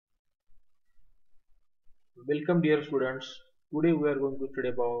Welcome dear students. Today we are going to study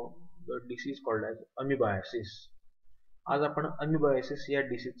about the disease called as amoebiasis. आज आपण amoebiasis या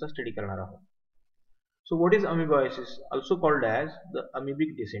disease चा study करणार आहोत. So what is amoebiasis? Also called as the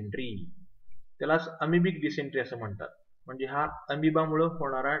amoebic dysentery. त्यालाच amoebic dysentery असं म्हणतात. म्हणजे हा अमिबामुळे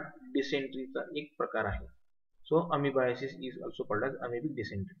होणारा डिसेंट्रीचा एक प्रकार आहे. So amoebiasis is also called as amoebic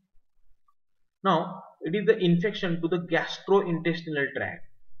dysentery. Now it is the infection to the gastro-intestinal tract.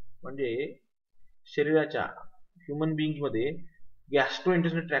 म्हणजे शरीराच्या ह्युमन बीइंग मध्ये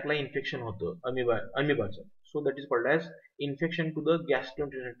गॅस्ट्रोइंटेस्टिनल ट्रॅकला इन्फेक्शन होतं अमिबाचं. So that is called as infection to the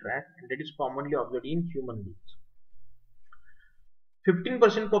गॅस्ट्रोइंटेस्टिनल track and that is commonly ऑब्झर्व्ड in human beings.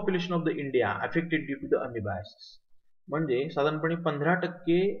 15% population of the India affected due to the अमिबायसिस. म्हणजे साधारणपणे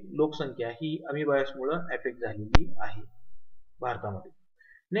 15% लोकसंख्या ही अमिबायसमुळे affect झालेली आहे भारतामध्ये.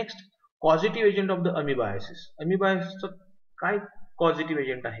 Next, causative agent of the अमिबायसिस. अमिबायसिसचं काय causative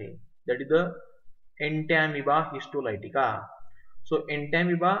agent आहे? That is the Entamoeba histolytica. So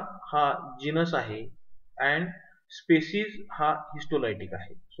Entamoeba हा genus आहे and species हा histolytica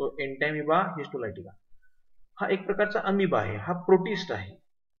आहे. So Entamoeba histolytica हा एक प्रकारचा अमिबा आहे. हा प्रोटिस्ट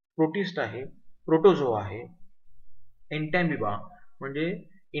आहे, प्रोटोझोआ आहे. Entamoeba म्हणजे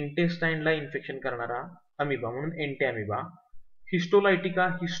इंटेस्टाइनला इन्फेक्शन करणारा अमिबा म्हणून Entamoeba. हिस्टोलायटिका,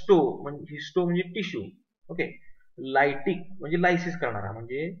 हिस्टो म्हणजे टिश्यू, ओके. लायटिक म्हणजे लायसिस करणारा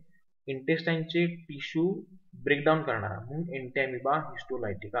म्हणजे इंटेस्टाइनचे टिश्यू ब्रेकडाऊन करणारा म्हणून एंटॅमिबा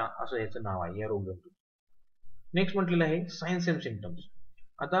हिस्टोलायटिका असं याचं नाव आहे या रोगजंतू. नेक्स्ट म्हटलेलं आहे सायन्स अँड सिम्पटम्स.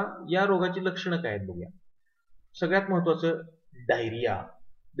 आता या रोगाची लक्षणं काय आहेत बघूया. सगळ्यात महत्वाचं diarrhoea,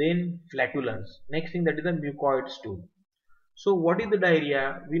 then फ्लॅटुलन्स, next thing that is the म्युकॉइड stool. So what is the diarrhoea?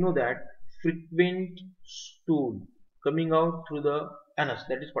 We know that frequent stool coming out through the एनस,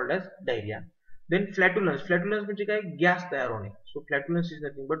 that is called age diarrhoea. Then flatulence म्हणजे काय? गॅस तयार होणे. So flatulence is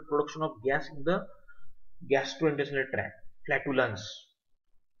nothing but production of gas in the gastrointestinal tract. Flatulence.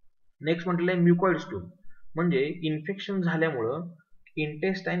 Next म्हटलेलं आहे म्युकॉइड stool. म्हणजे infection झाल्यामुळं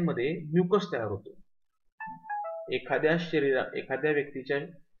intestine मध्ये म्युकस तयार होतो. एखाद्या व्यक्तीच्या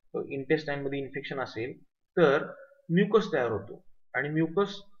इंटेस्टाइन मध्ये इन्फेक्शन असेल तर म्युकस तयार होतो आणि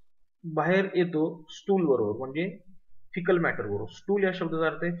म्युकस बाहेर येतो स्टूल बरोबर म्हणजे फिकल मॅटर बरोबर. स्टूल या शब्दाचा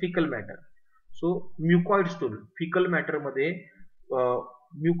अर्थ आहे fickle matter. So म्युकॉइड stool, fickle matter मध्ये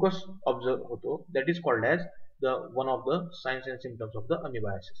म्युकस ऑब्झर्व होतो. That is called as the one of the science and symptoms of the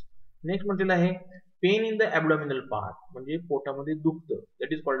अमिबायसिस. Next म्हटलेलं आहे पेन इन द ॲब्डॉमिनल पार्ट. म्हणजे पोटामध्ये दुखतं.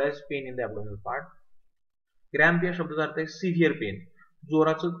 That is called as pain in the ॲब्डॉमिनल part. Cramp या शब्दाचा अर्थ आहे सिव्हिअर पेन,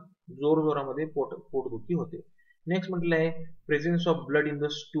 जोरामध्ये पोटदुखी होते. नेक्स्ट म्हटलेलं आहे presence of blood in the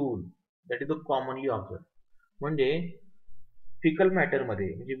stool. That is the commonly observe. म्हणजे फिकल मॅटर मध्ये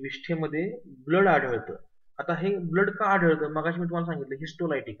म्हणजे विष्ठेमध्ये ब्लड आढळतं. आता हे ब्लड का आढळतं? मगाशी मी तुम्हाला सांगितलं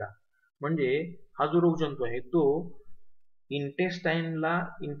हिस्टोलायटिका. म्हणजे हा जो रोगजंतू आहे तो इंटेस्टाइनला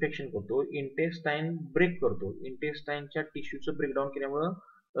इन्फेक्शन करतो, इंटेस्टाइन ब्रेक करतो. इंटेस्टाइनच्या टिश्यूचं ब्रेकडाऊन केल्यामुळं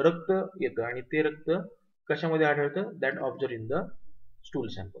रक्त येतं आणि ते रक्त कशामध्ये आढळतं? That observe in the stool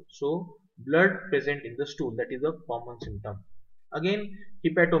sample. So blood present in the stool, that is a common symptom. Again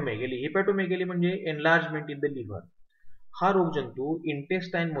हिपॅटोमेगॅली म्हणजे एनलार्जमेंट इन द लिव्हर. हा रोगजंतू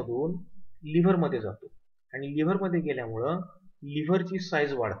इंटेस्टाइन मधून लिव्हर मध्ये जातो आणि लिव्हर मध्ये गेल्यामुळं लिव्हरची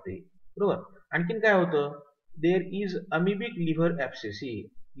साईज वाढते, बरोबर. आणखीन काय होतं? There is अमिबिक liver ॲब्सेसी.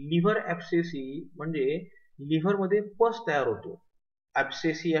 लिव्हर ॲब्सेसी म्हणजे लिव्हर मध्ये पस तयार होतो.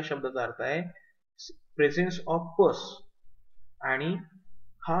 ॲब्सेसी या शब्दाचा अर्थ आहे प्रेझेन्स ऑफ पस. आणि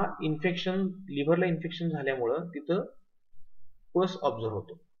हा इन्फेक्शन लिव्हरला इन्फेक्शन झाल्यामुळं तिथं पस ऑब्झर्व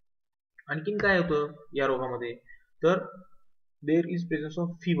होतो. आणखीन काय होतं या रोगामध्ये? तर there is presence of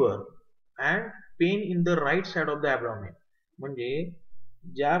fever and pain in the right side of the ॲब्डॉमेन. म्हणजे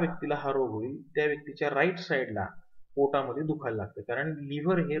ज्या व्यक्तीला हा रोग होईल त्या व्यक्तीच्या राईट साइडला पोटामध्ये दुखायला लागतं, कारण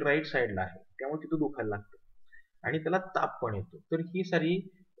लिव्हर हे राईट साइडला आहे त्यामुळे तिथं दुखायला लागतं आणि त्याला ताप पण येतो. तर ही सारी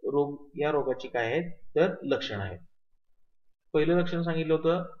या रोगाची काय आहेत तर लक्षणं आहेत. पहिलं लक्षण सांगितलं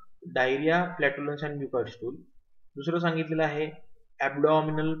होतं डायरिया, फ्लॅटुलन्स अँड म्युकॉइड स्टूल. दुसरं सांगितलेलं आहे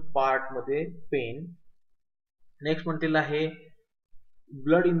ॲब्डॉमिनल पार्ट मध्ये पेन. नेक्स्ट म्हटलेलं आहे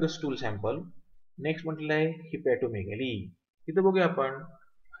blood in the stool sample. Next म्हटलेलं आहे हिपॅटोमेगॅली. तिथं बघूया आपण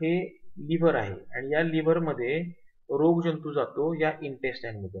हे लिव्हर आहे आणि या लिव्हर मध्ये रोगजंतू जातो या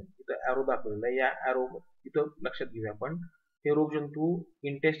इंटेस्टाइन मधून. इथं ॲरो दाखवलेला आहे. या ॲरो इथं लक्षात घेऊया आपण. हे रोगजंतू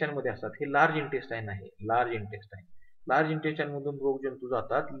इंटेस्टाइन मध्ये असतात. हे लार्ज इंटेस्टाइन आहे. लार्ज इंटेस्टाइन मधून रोगजंतू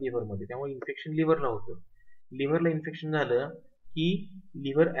जातात लिव्हर मध्ये, त्यामुळे इन्फेक्शन लिव्हरला होतं. लिव्हरला इन्फेक्शन झालं की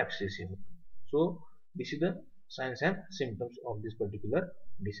लिव्हर ॲब्सेसी होतो. So this is the signs and symptoms of this particular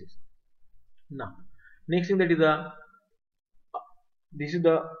disease. Now, next thing that is this is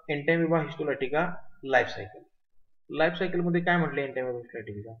the Entamoeba histolytica life cycle. Life cycle मध्ये काय म्हटलं एंटामेबा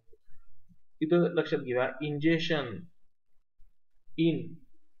हिस्टोलायटिका, इथं लक्षात घ्या, injection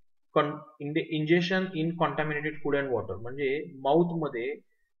in कॉन्टॅमिनेटेड food and water, म्हणजे mouth मध्ये,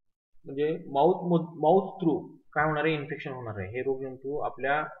 म्हणजे mouth through काय होणार आहे, इन्फेक्शन होणार आहे. हे रोगजंतू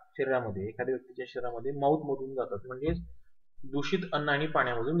आपल्या शरीरामध्ये, एखाद्या व्यक्तीच्या शरीरामध्ये माउथ मधून जातात, म्हणजे दूषित अन्न आणि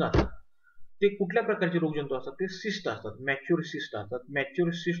पाण्यामधून जातात. ते कुठल्या प्रकारचे रोगजंतू असतात, ते सिस्ट असतात, मॅच्युअर सिस्ट असतात.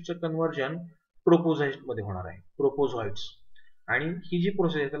 मॅच्युअर सिस्टचं कन्व्हर्जन प्रोपोझॉइट्स मध्ये होणार आहे, प्रोपोझॉइट्स. आणि ही जी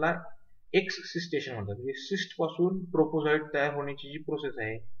प्रोसेस आहे त्याला एक्ससिस्टेशन म्हणतात. म्हणजे सिस्ट पासून प्रोपोझॉइट तयार होण्याची जी प्रोसेस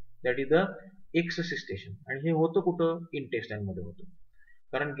आहे दॅट इज द एक्ससिस्टेशन. आणि हे होतं कुठं, इंटेस्टाइन मध्ये होतं.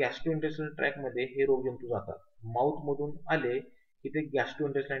 कारण गॅस्ट्रोइंटेस्टाइनल ट्रॅक मध्ये हे रोगजंतू जातात. माउथ मधून आले की ते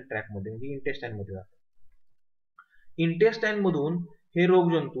गॅस्ट्रोइंटेस्टाइनल ट्रॅक मध्ये, म्हणजे इंटेस्टाइन मध्ये जातात. इंटेस्टाइन मधून हे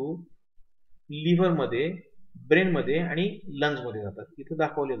रोगजंतू लिव्हर मध्ये, ब्रेन मध्ये आणि लंग्स मध्ये जातात. इथे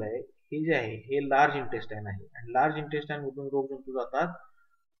दाखवलेलं आहे, हे जे आहे हे लार्ज इंटेस्टाइन आहे, आणि लार्ज इंटेस्टाइन मधून रोगजंतू जातात.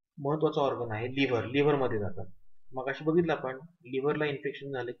 महत्वाचा ऑर्गन आहे लिव्हर मध्ये जातात. मग अशी बघितलं आपण, लिव्हरला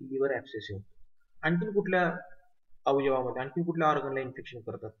इन्फेक्शन झालं की लिव्हर ऍब्सेस होतं. आणखी कुठल्या अवयवामध्ये, आणखी कुठल्या ऑर्गनला इन्फेक्शन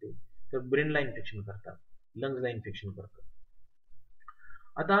करतात ते, तर ब्रेनला इन्फेक्शन करतात, लंग्सला इन्फेक्शन करतात.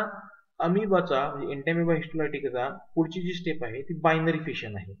 आता अमिबाचा, म्हणजे एंटामेबा हिस्टोलायटिकाचा पुढची जी स्टेप आहे ती बायनरी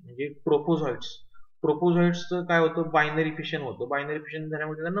फिशन आहे. म्हणजे प्रोपोझॉइट्सचं काय होतं, बायनरी फिशन होतं. बायनरी फिशन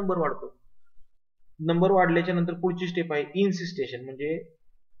झाल्यामुळे त्याचा नंबर वाढतो. नंबर वाढल्याच्या नंतर पुढची स्टेप आहे इन्सिस्टेशन. म्हणजे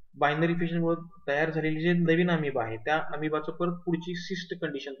बायनरी फिशन तयार झालेली जे नवीन अमिबा आहे त्या अमिबाचं परत पुढची सिस्ट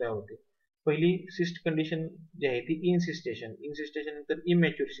कंडिशन तयार होते. पहिली सिस्ट कंडिशन जी आहे ती इन्सिस्टेशन. इन्सिस्टेशन नंतर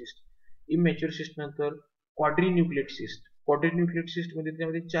इमॅच्युअर सिस्ट. इमॅच्युअर सिस्ट नंतर क्वाड्रिन्यूक्लिएट सिस्ट. क्वाड्रिन्यूक्लिएट सिस्ट मध्ये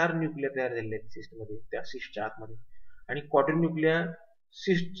त्यामध्ये 4 न्यूक्लिया तयार झालेले आहेत सिस्ट मध्ये, त्या सिस्टच्या आतमध्ये. आणि क्वाड्रिन्यूक्लिया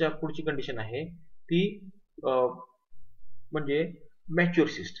सिस्टच्या पुढची कंडिशन आहे ती म्हणजे मॅच्युअर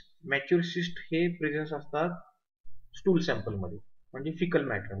सिस्ट. मॅच्युअर सिस्ट हे प्रेझेन्स असतात स्टूल सॅम्पल मध्ये, म्हणजे फिकल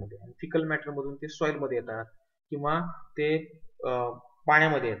मॅटर मध्ये. आणि फिकल मॅटर मधून ते सॉइल मध्ये येतात किंवा ते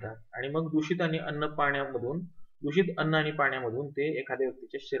पाण्यामध्ये येतात. आणि मग दूषित अन्न आणि पाण्यामधून ते एखाद्या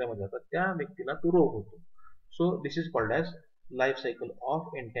व्यक्तीच्या शरीरामध्ये जातात, त्या व्यक्तीला तो रोग होतो. So this is called as life cycle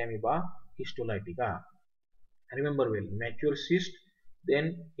of एंटामेबा हिस्टोलायटिका. Remember well, mature cyst,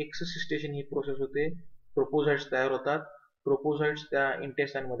 then एक्ससिस्टेशन he process होते, प्रोपोझॉइट्स तयार होतात, प्रोपोझॉइट्स त्या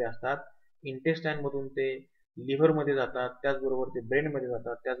इंटेस्टाइन मध्ये असतात, इंटेस्टाइन मधून ते लिव्हर मध्ये जातात, त्याचबरोबर ते ब्रेन मध्ये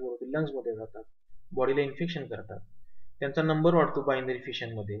जातात, त्याचबरोबर ते लंग्स मध्ये जातात, बॉडीला इन्फेक्शन करतात. त्यांचा नंबर वाढतो बायनरी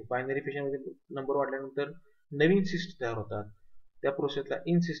फिशन मध्ये. बायनरी फिशन मध्ये नंबर वाढल्यानंतर नवीन सिस्ट तयार होतात, त्या प्रोसेसला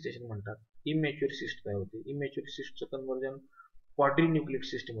इन्सिस्टेशन म्हणतात. इमॅच्युअर सिस्ट तयार होते. इमॅच्युअर सिस्टचं कन्व्हर्जन क्वाड्रिन्यूक्लिएट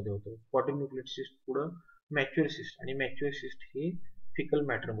सिस्ट मध्ये होतं. क्वाड्रिन्यूक्लिएट सिस्ट पुढं मॅच्युअर सिस्ट, आणि मॅच्युअर सिस्ट ही फिकल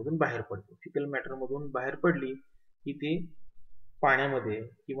मॅटर मधून बाहेर पडते. फिकल मॅटर मधून बाहेर पडली की ती पाण्यामध्ये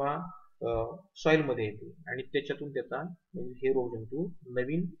किंवा सॉइल मध्ये येते, आणि त्याच्यातून त्याचा हे रोगजंतू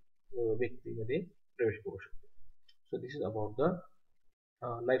नवीन व्यक्तीमध्ये प्रवेश करू शकतो. So this is about the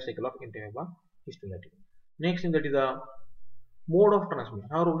life cycle of एंटामेबा हिस्टोलायटिका. Next in that is the mode of transmission.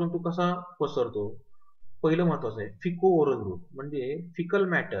 हा रोगजंतू कसा पसरतो, पहिलं महत्वाचं आहे फिको ओरल रूट. म्हणजे फिकल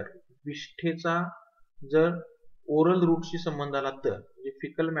मॅटर, विष्ठेचा जर ओरल रूटशी संबंध आला तर, म्हणजे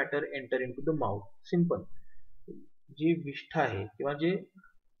fickle matter enter in to the mouth. Simple, जी विष्ठा आहे किंवा जे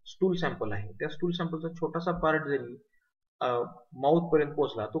स्टूल सॅम्पल आहे, त्या स्टूल सॅम्पलचा छोटासा पार्ट जरी माउथ पर्यंत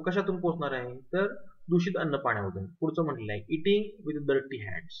पोहोचला, तो कशातून पोहोचणार आहे, तर दूषित अन्न पाण्यामधून. पुढचं म्हटलेलं आहे इटिंग विथ डर्टी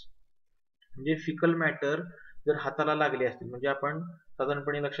हँड्स. म्हणजे फिकल मॅटर जर हाताला लागले असतील, म्हणजे आपण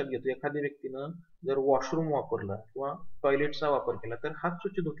साधारणपणे लक्षात घेतो, एखाद्या व्यक्तीनं जर वॉशरूम वापरला किंवा टॉयलेटचा वापर केला तर हात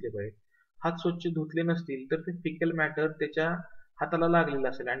स्वच्छ धुतले पाहिजे. हात स्वच्छ धुतले नसतील तर ते फिकल मॅटर त्याच्या हाताला लागलेलं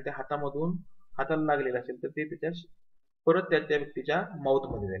असेल, आणि त्या हाताला लागलेलं असेल तर ते त्याच्या परत त्या व्यक्तीच्या माउथ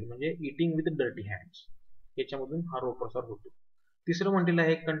मध्ये जाईल. म्हणजे इटिंग विथ डर्टी हँड्स, याच्यामधून हा रोग प्रसार होतो. तिसरं म्हटलेलं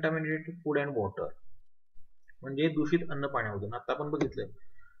आहे कंटामिनेटेड फूड अँड वॉटर. म्हणजे दूषित अन्न पाण्यामधून. आता आपण बघितलं,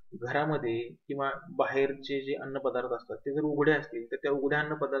 घरामध्ये किंवा बाहेरचे जे अन्न पदार्थ असतात ते जर उघडे असतील तर त्या उघड्या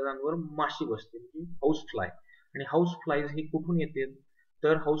अन्न पदार्थांवर माशी बसते, म्हणजे हाऊस फ्लाय. आणि हाऊस फ्लाईज ही कुठून येते,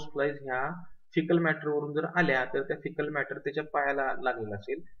 तर हाऊस फ्लाईज ह्या फिकल मॅटर वरून जर आल्या तर त्या फिकल मॅटर त्याच्या पायाला लागलेला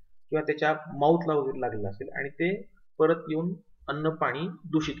असेल किंवा त्याच्या माउथला वगैरे लागलेला असेल, आणि ते परत येऊन अन्न पाणी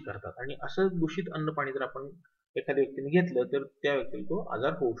दूषित करतात. आणि असं दूषित अन्न पाणी जर आपण एखाद्या व्यक्तीने घेतलं तर त्या व्यक्तीला तो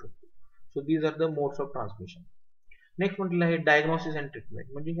आजार होऊ शकतो. So these R the modes of transmission. Next म्हटलेलं आहे डायग्नोसिस अँड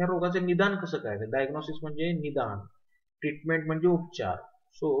ट्रीटमेंट. म्हणजे ह्या रोगाचं निदान कसं काय. डायग्नोसिस म्हणजे निदान, ट्रीटमेंट म्हणजे उपचार.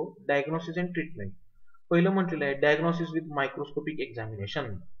 So diagnosis and treatment. पहिलं म्हटलेलं आहे डायग्नोसिस विथ मायक्रोस्कोपिक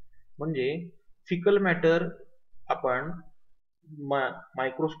एक्झामिनेशन. म्हणजे फिकल मॅटर आपण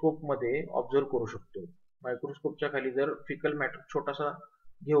मायक्रोस्कोप मध्ये ऑब्झर्व करू शकतो. मायक्रोस्कोपच्या खाली जर फिकल मॅटर छोटासा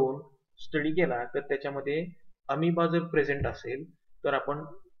घेऊन स्टडी केला तर त्याच्यामध्ये अमिबा जर प्रेझेंट असेल तर आपण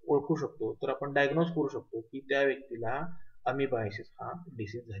ओळखू शकतो, तर आपण डायग्नोज करू शकतो की त्या व्यक्तीला अमिबायसिस हा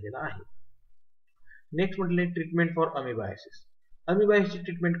डिसीज झालेला आहे. नेक्स्ट म्हटले ट्रीटमेंट फॉर अमिबायसिस. अमिबायसिसची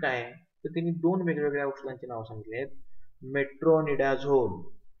ट्रीटमेंट काय आहे, तर त्यांनी दोन वेगवेगळ्या औषधांची नाव सांगितली आहेत.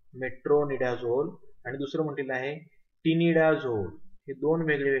 मेट्रोनिडाझोल आणि दुसरं म्हटलेलं आहे टिनिडाझोल. हे दोन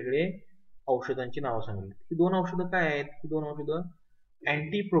वेगळे औषधांची नावं सांगितली. ही दोन औषधं काय आहेत? ही दोन औषधं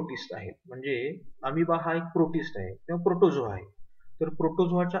अँटी प्रोटिस्ट आहेत. म्हणजे अमिबा हा एक प्रोटिस्ट आहे किंवा प्रोटोझोआ आहे. तर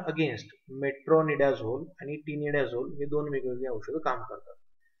प्रोटोझोआच्या अगेन्स्ट मेट्रोनिडाझोल आणि टिनिडाझोल हे दोन वेगवेगळी औषधं काम करतात.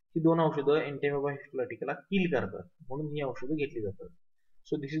 ही दोन औषधं एंटामोeba हिस्टोलायटिकाला किल करतात, म्हणून ही औषधं घेतली जातात.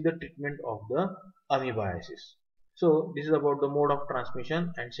 So this is the treatment of the अमिबायसिस. So this is about the mode of transmission,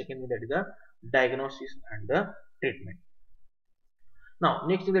 and secondly that is the diagnosis and the treatment. Now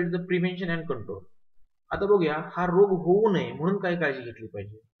next that is the prevention and control. आता बघूया हा रोग होऊ नये म्हणून काय काळजी घेतली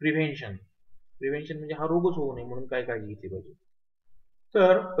पाहिजे. प्रिव्हेंशन म्हणजे हा रोगच होऊ नये म्हणून काय काळजी घेतली पाहिजे.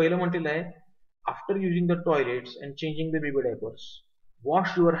 तर पहिलं म्हटलेलं आहे after using the toilets and changing the baby diapers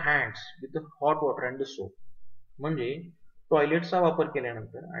wash your hands with the hot water and the soap. म्हणजे टॉयलेटचा वापर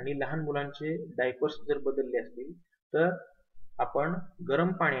केल्यानंतर आणि लहान मुलांचे डायपर्स जर बदलले असतील तर आपण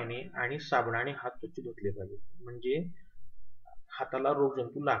गरम पाण्याने आणि साबणाने हात स्वच्छ धुतले पाहिजे, म्हणजे हाताला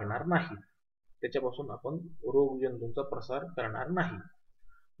रोगजंतू लागणार नाही, त्याच्यापासून आपण रोगजंतूंचा प्रसार करणार नाही.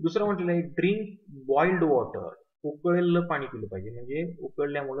 दुसरं म्हटलेलं आहे ड्रिंक बॉइल्ड वॉटर. उकळलेलं पाणी पिलं पाहिजे, म्हणजे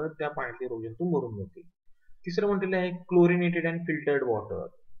उकळल्यामुळे त्या पाण्यातले रोगजंतू मरून जातील. तिसरं म्हटलेलं आहे क्लोरिनेटेड अँड फिल्टर्ड वॉटर.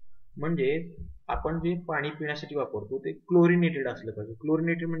 म्हणजे आपण जे पाणी पिण्यासाठी वापरतो ते क्लोरिनेटेड असलं पाहिजे.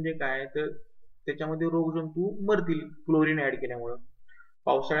 क्लोरिनेटेड म्हणजे काय, तर त्याच्यामध्ये रोगजंतू मरतील क्लोरीन ऍड केल्यामुळं.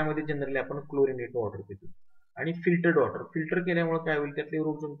 पावसाळ्यामध्ये जनरली आपण क्लोरिनेटेड वॉटर पितो. आणि फिल्टर्ड वॉटर, फिल्टर केल्यामुळे काय होईल, त्यातले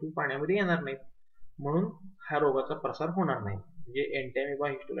रोगजंतू पाण्यामध्ये येणार नाहीत, म्हणून हा रोगाचा प्रसार होणार नाही, म्हणजे एंटामोeba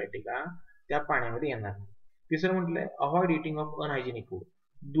हिस्टोलायटिका त्या पाण्यामध्ये येणार नाही. तिसरं म्हटलंय avoid eating of unhygienic food.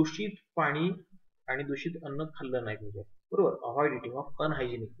 दूषित पाणी आणि दूषित अन्न खाल्लं नाही पाहिजे, बरोबर. Avoid eating of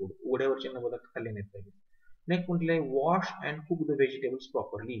unhygienic food, उघड्यावरचे अन्न पदार्थ खाल्ले नाहीत पाहिजे. नेक्स्ट म्हटलंय wash and cook the vegetables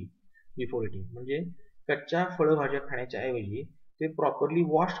properly before eating. म्हणजे कच्च्या फळभाज्या खाण्याच्या ऐवजी ते प्रॉपरली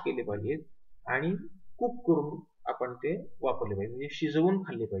वॉश केले पाहिजेत आणि कुक करून आपण ते वापरले पाहिजे, म्हणजे शिजवून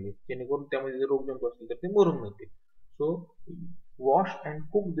खाल्ले पाहिजे, जेणेकरून त्यामध्ये जर रोगजंतू असतील तर ते मरून जातील. So wash and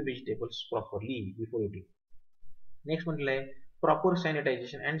cook the vegetables properly before eating. Next म्हटलंय proper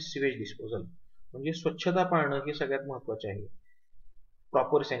sanitisation and sewage disposal. म्हणजे स्वच्छता पाळणं हे सगळ्यात महत्वाचे आहे.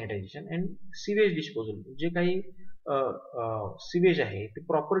 Proper sanitisation and sewage disposal, जे काही सिवेज आहे ते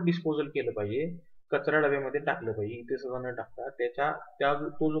प्रॉपर डिस्पोजल केलं पाहिजे, कचरा डब्यामध्ये टाकलं पाहिजे. इथे सुद्धा न टाकता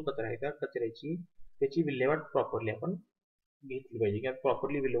तो जो कचरा आहे त्या कचऱ्याची त्याची विल्हेवाट प्रॉपरली आपण घेतली पाहिजे किंवा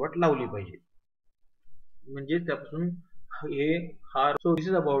प्रॉपरली विल्हेवाट लावली पाहिजे, म्हणजे त्यापासून so this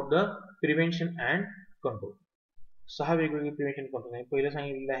is about the prevention and control. 6 वेगवेगळे प्रिव्हेन्शन कंट्रोल आहे. पहिलं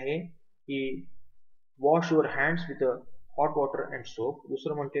सांगितलेलं आहे की wash your hands with hot water and soap.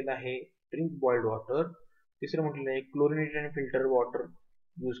 दुसरं म्हटलेलं आहे ड्रिंक बॉइल्ड वॉटर. तिसरं म्हटलेलं आहे chlorinated and filter water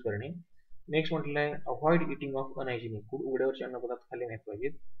use करणे. नेक्स्ट म्हटलेलं आहे avoid eating of unhygienic food. उघड्यावरचे अन्नपदार्थ खाल्ले नाहीत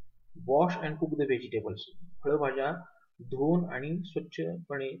पाहिजेत. Wash and cook the vegetables. फळभाज्या धुवून आणि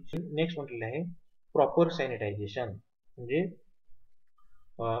स्वच्छपणे. नेक्स्ट म्हटलेलं आहे प्रॉपर सॅनिटायझेशन, म्हणजे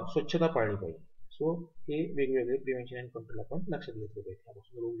स्वच्छता पाळली पाहिजे. सो हे वेगवेगळे प्रिव्हेन्शन अँड कंट्रोल आपण लक्षात घेतले पाहिजे,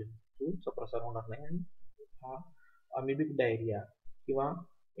 त्यापासून रोगजंतूचा प्रसार होणार नाही आणि हा अमिबिक डायरिया किंवा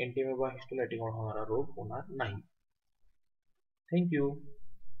एंटामोeba हिस्टोलायटिकामुळे होणारा रोग होणार नाही. थँक्यू.